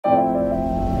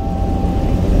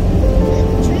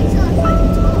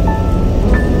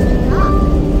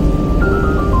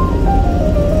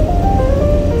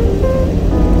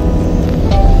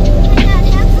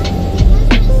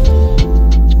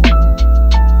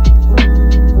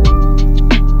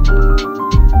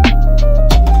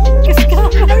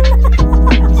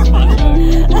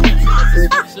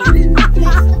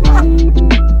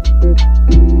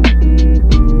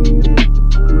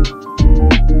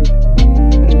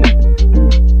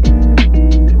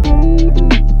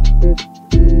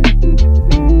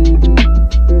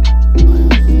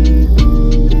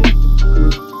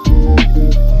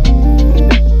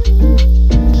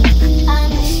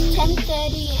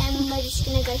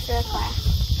for a kayak.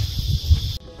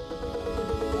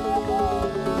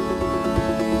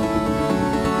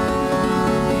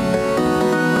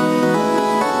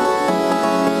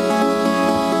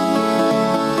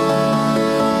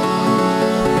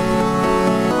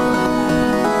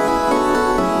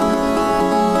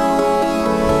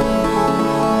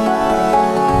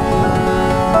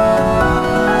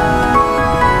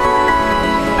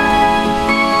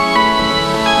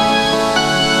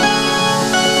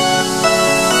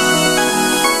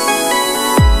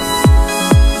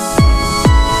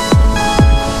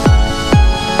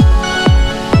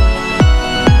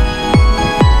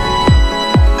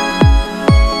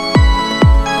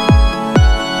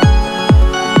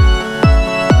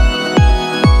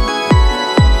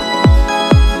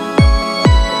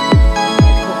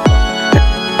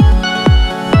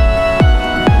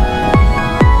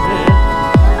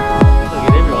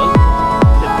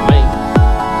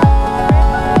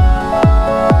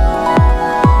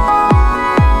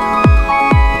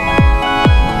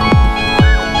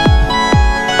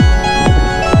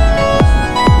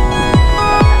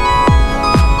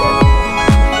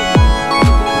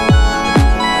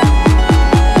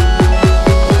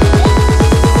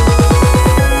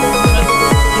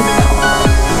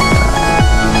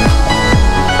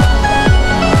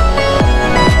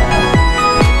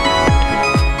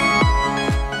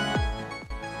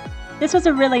 This was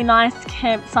a really nice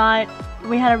campsite.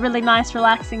 We had a really nice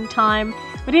relaxing time.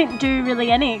 We didn't do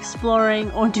really any exploring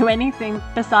or do anything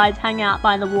besides hang out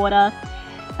by the water.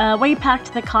 We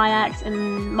packed the kayaks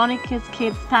and Monica's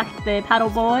kids packed their paddle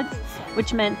boards,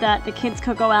 which meant that the kids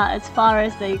could go out as far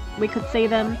as we could see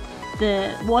them.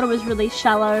 The water was really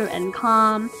shallow and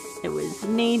calm. It was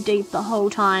knee deep the whole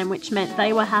time, which meant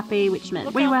they were happy, which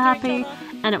meant we were happy,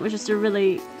 and it was just a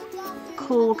really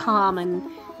cool, calm and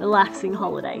relaxing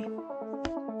holiday.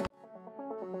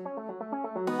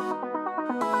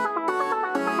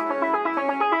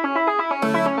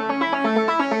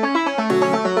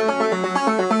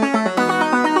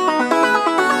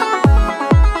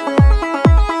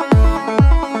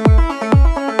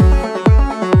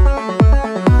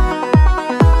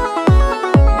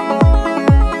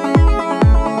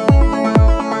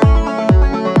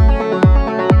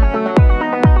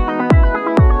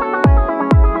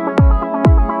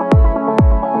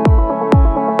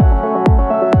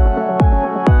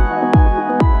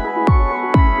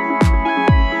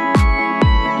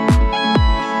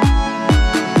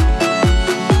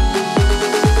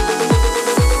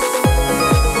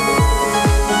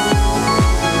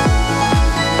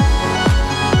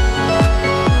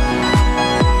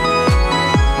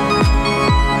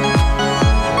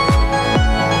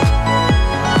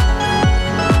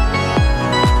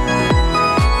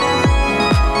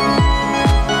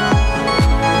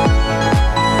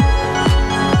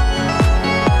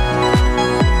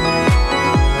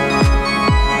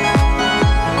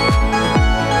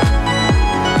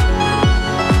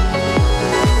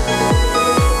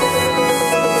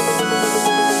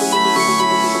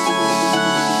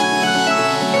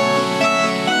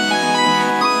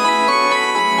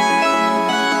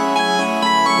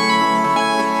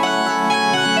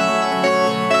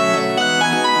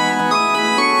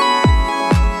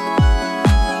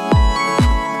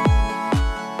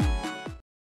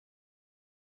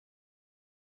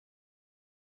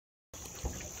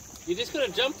 You just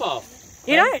gotta jump off.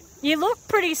 You don't. You look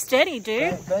pretty steady,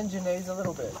 dude. Bend your knees a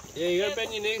little bit. Yeah, you gotta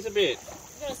bend your knees a bit.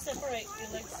 You gotta separate your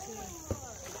legs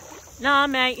too. No,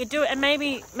 mate, you do it, and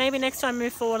maybe next time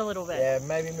move forward a little bit. Yeah,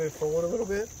 maybe move forward a little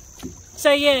bit.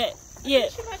 So yeah. She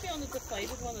might be on the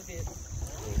deflated one a bit.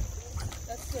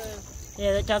 That's the.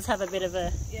 Yeah, that does have a bit of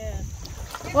a. Yeah.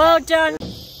 Well done.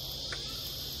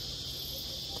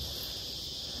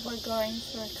 We're going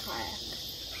for a kayak.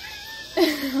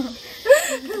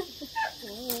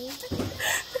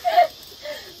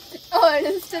 Oh, and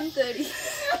it's 10:30.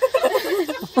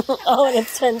 Oh, and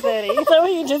it's 10:30. Is that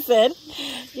what you just said?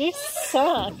 You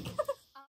suck.